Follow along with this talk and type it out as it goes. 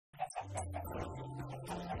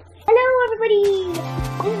Hello everybody!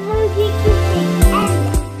 This is ogcubesteak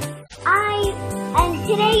and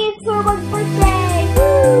today is PluralBug's birthday!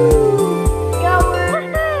 Woo!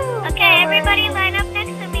 Okay, everybody line up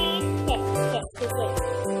next to me.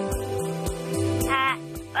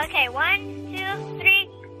 Okay, 1, 2, 3.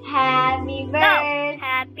 Happy birthday!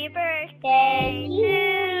 Happy birthday to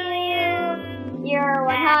you. You're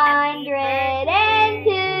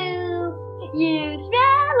 102. You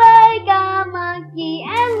smell like a monkey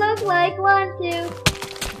and look like one too.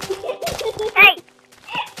 Hey!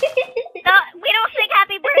 No, we don't sing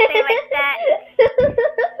happy birthday like that.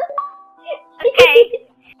 Okay.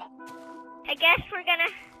 I guess we're gonna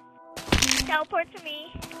teleport to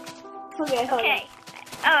me. Okay.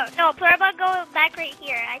 Oh, no, PluralBug, go back right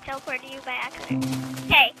here. I teleported you by accident.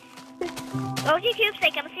 Okay.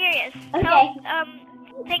 ogcubesteak, I'm serious. Okay. So,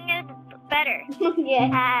 sing it better. Yeah.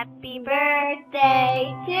 Happy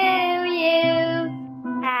Birthday to you.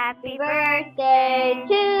 Happy Birthday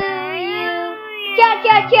to you. Cha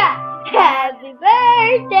cha cha. Happy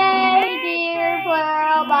birthday, dear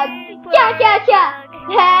PluralBug. Cha cha cha.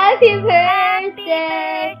 Happy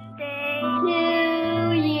birthday to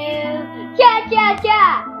you. Cha cha cha.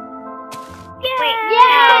 Wait, Yay!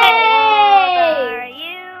 Are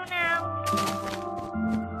you now?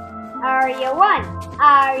 Are you 1?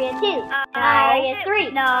 Are you 2? Are you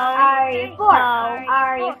 3? No. Are you 4? No.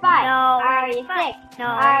 Are you 5? No. Are you 6? No.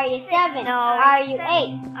 Are you 7? No. Are you 8?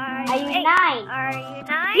 Are you you 9? Are you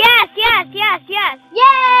 9? Yes!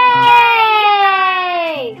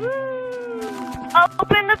 Yay!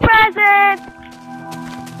 Open the present!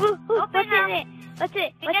 What's in it? What's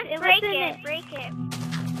it? Break it.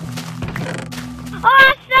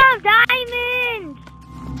 Awesome! Diamonds!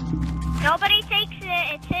 Nobody takes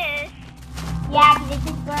it. It's his. Yeah, because it's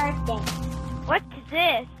his birthday. What is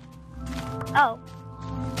this? Oh.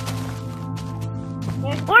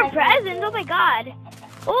 There's More presents! Oh my god.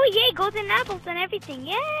 Oh yay, golden apples and everything.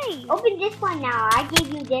 Yay! Open this one now. I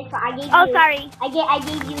gave you this one. Sorry. I gave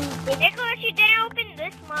you this. Nicholas, you didn't open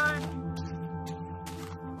this one.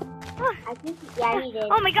 I think you did.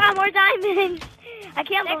 Oh my god, more diamonds! I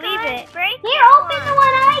can't believe it. Here, open the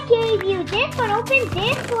one I gave you. This one. Open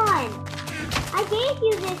this one. I gave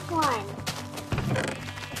you this one.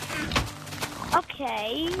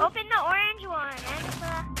 Okay. Open the orange one.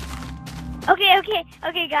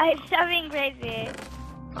 Okay, guys, stop being crazy.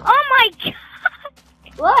 Oh my god!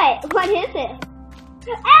 What? What is it?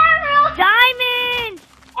 Emerald! Diamonds!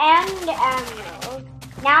 And emerald.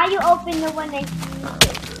 Now you open the one that you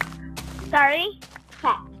Sorry?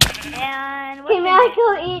 Okay. And Okay, now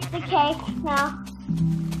go eat the cake now.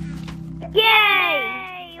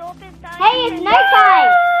 Yay! Open diamonds. Hey, it's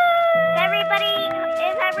nighttime! Is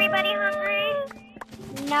everybody hungry?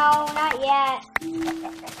 No, not yet.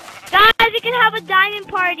 Guys, we can have a diamond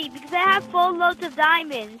party because I have full loads of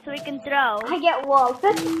diamonds so we can throw. I get wolves.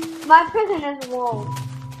 My prison is wolves.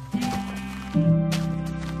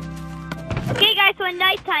 Okay, guys, so at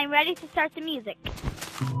nighttime, ready to start the music.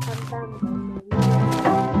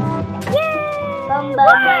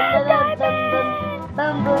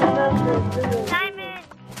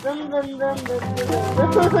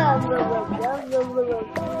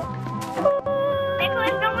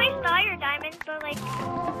 Nicholas, don't waste all your diamonds, but like...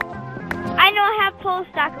 I know I have full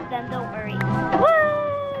stack of them, don't worry.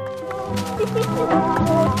 This is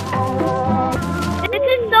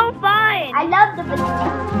so fun! I love the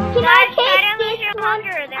banana. Can I taste this one?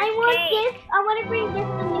 Hunger. I want this. I want to bring this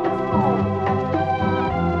one home.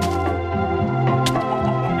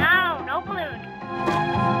 No balloon.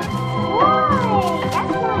 Why?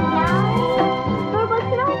 That's not nice. But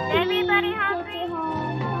can I Is everybody hungry?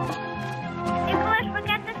 Nicholas, look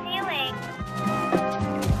at the ceiling.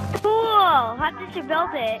 Cool. How did you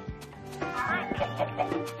build it?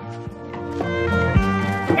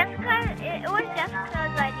 It was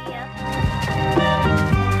Jessica's idea.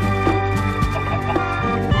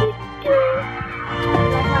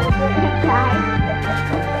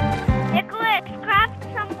 Nicholas, craft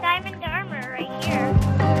some diamond armor right here.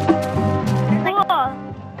 Cool.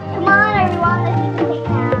 Come on, everyone. Let's eat the cake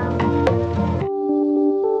now.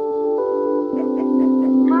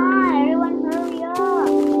 Come on, everyone, hurry up.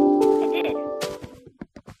 I did.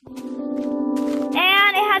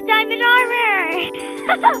 And it has diamond armor.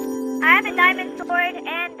 I have a diamond sword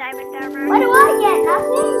and diamond armor. What do I get?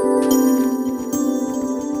 Nothing?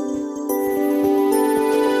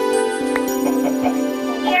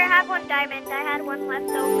 Here, have one diamond. I had one left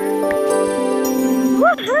over.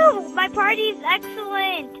 Woohoo! My party is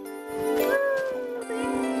excellent.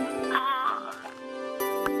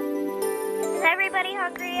 Is everybody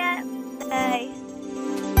hungry yet? Hey.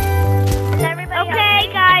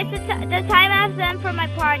 the time has end for my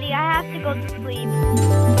party. I have to go to sleep.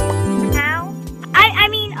 Now? I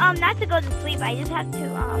mean, not to go to sleep. I just have to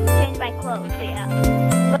change my clothes. So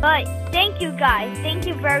yeah. But thank you guys. Thank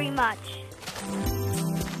you very much.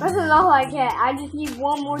 That's all I get. I just need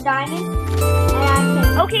one more diamond, and I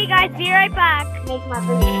can. Okay, guys, be right back. Make my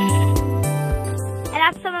video. And I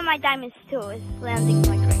have some of my diamonds too. It's landing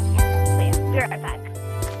like right here. So yeah, be right back.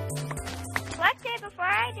 Collect it before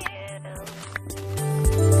I do.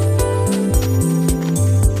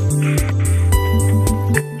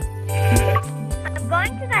 I'm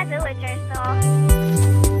going to that villager, so.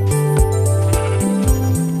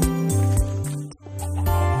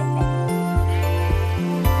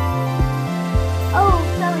 Oh,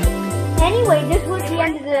 sorry. Anyway, this was the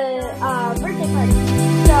end of the